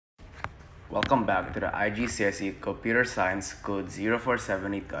Welcome back to the IGCSE Computer Science Code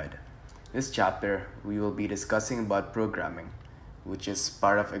 0478 guide. This chapter, we will be discussing about programming, which is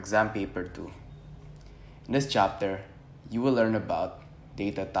part of exam paper 2. In this chapter, you will learn about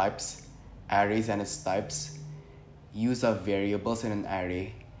data types, arrays and its types, use of variables in an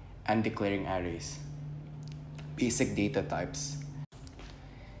array, and declaring arrays. Basic data types.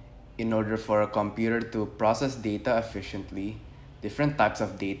 In order for a computer to process data efficiently, different types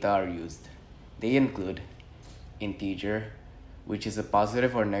of data are used. They include integer, which is a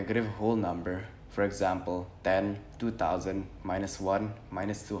positive or negative whole number, for example, 10, 2000, minus 1,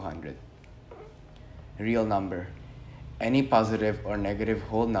 minus 200. Real number, any positive or negative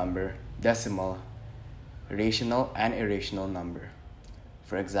whole number, decimal, rational and irrational number.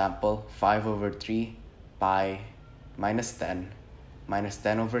 For example, 5 over 3, pi, minus 10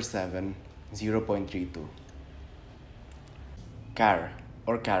 over 7, 0.32. Char,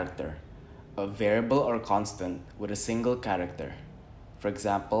 or character, a variable or constant with a single character. For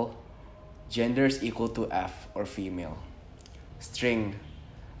example, gender is equal to F or female. String,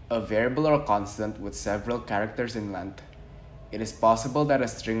 a variable or constant with several characters in length. It is possible that a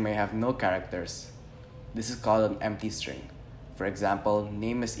string may have no characters. This is called an empty string. For example,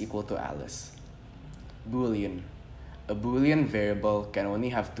 name is equal to Alice. Boolean, a Boolean variable can only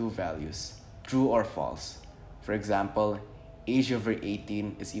have two values, true or false. For example, age over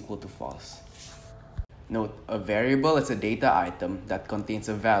 18 is equal to false. Note, a variable is a data item that contains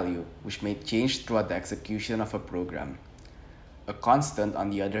a value which may change throughout the execution of a program. A constant,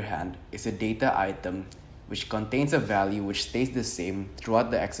 on the other hand, is a data item which contains a value which stays the same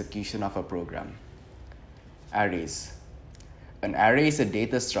throughout the execution of a program. Arrays. An array is a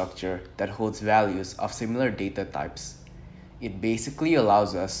data structure that holds values of similar data types. It basically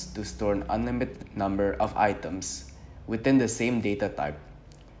allows us to store an unlimited number of items within the same data type.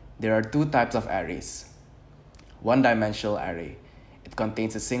 There are two types of arrays. One-dimensional array. It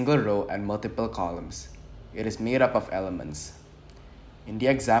contains a single row and multiple columns. It is made up of elements. In the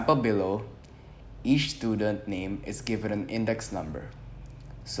example below, each student name is given an index number.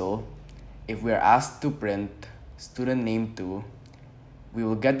 So, if we are asked to print student name 2, we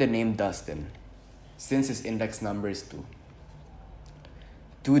will get the name Dustin, since his index number is 2.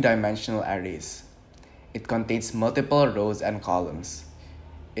 Two-dimensional arrays. It contains multiple rows and columns.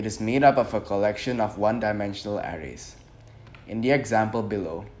 It is made up of a collection of one-dimensional arrays. In the example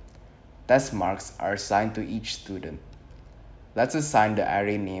below, test marks are assigned to each student. Let's assign the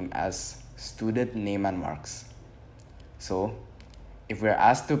array name as student name and marks. So, if we are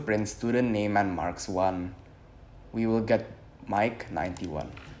asked to print student name and marks 1, we will get Mike 91.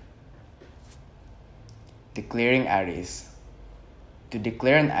 Declaring arrays. To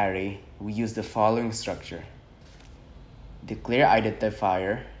declare an array, we use the following structure. Declare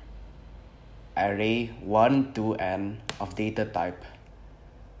identifier, array 1 to n of data type.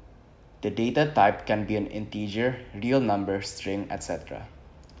 The data type can be an integer, real number, string, etc.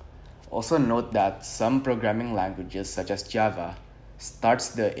 Also note that some programming languages such as Java starts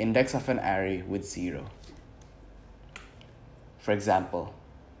the index of an array with 0. For example,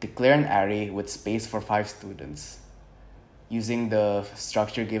 declare an array with space for 5 students. Using the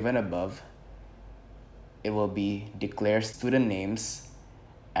structure given above, it will be declare student names,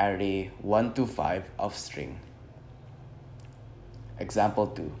 array 1 to 5 of string. Example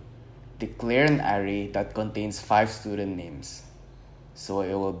 2. Declare an array that contains 5 student names. So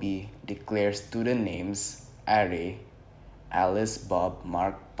it will be declare student names, array, Alice, Bob,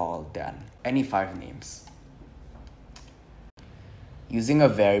 Mark, Paul, Dan. Any 5 names. Using a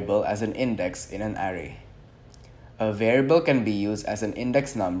variable as an index in an array. A variable can be used as an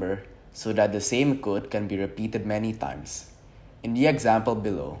index number so that the same code can be repeated many times. In the example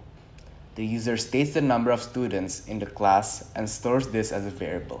below, the user states the number of students in the class and stores this as a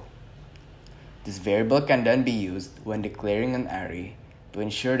variable. This variable can then be used when declaring an array to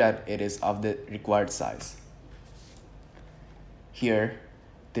ensure that it is of the required size. Here,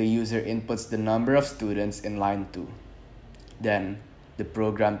 the user inputs the number of students in line 2. Then, the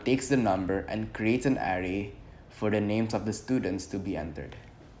program takes the number and creates an array for the names of the students to be entered.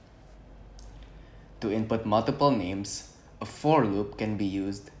 To input multiple names, a for loop can be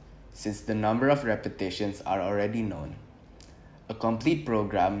used since the number of repetitions are already known. A complete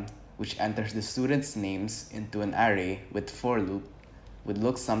program which enters the students' names into an array with for loop would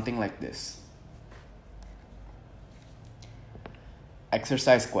look something like this.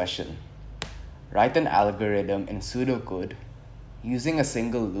 Exercise question. Write an algorithm in pseudocode using a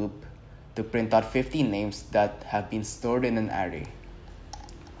single loop to print out 50 names that have been stored in an array.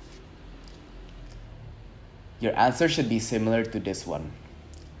 Your answer should be similar to this one.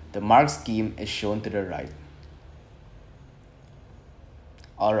 The mark scheme is shown to the right.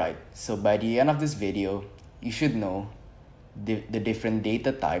 Alright, so by the end of this video, you should know the different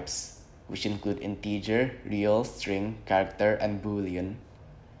data types, which include integer, real, string, character, and boolean,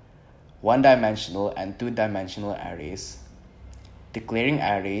 one-dimensional and two-dimensional arrays, declaring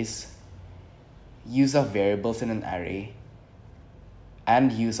arrays, use of variables in an array,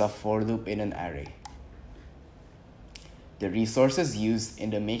 and use of for loop in an array. The resources used in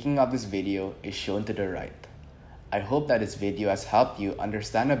the making of this video is shown to the right. I hope that this video has helped you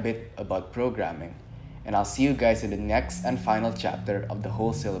understand a bit about programming, and I'll see you guys in the next and final chapter of the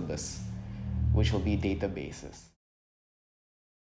whole syllabus, which will be databases.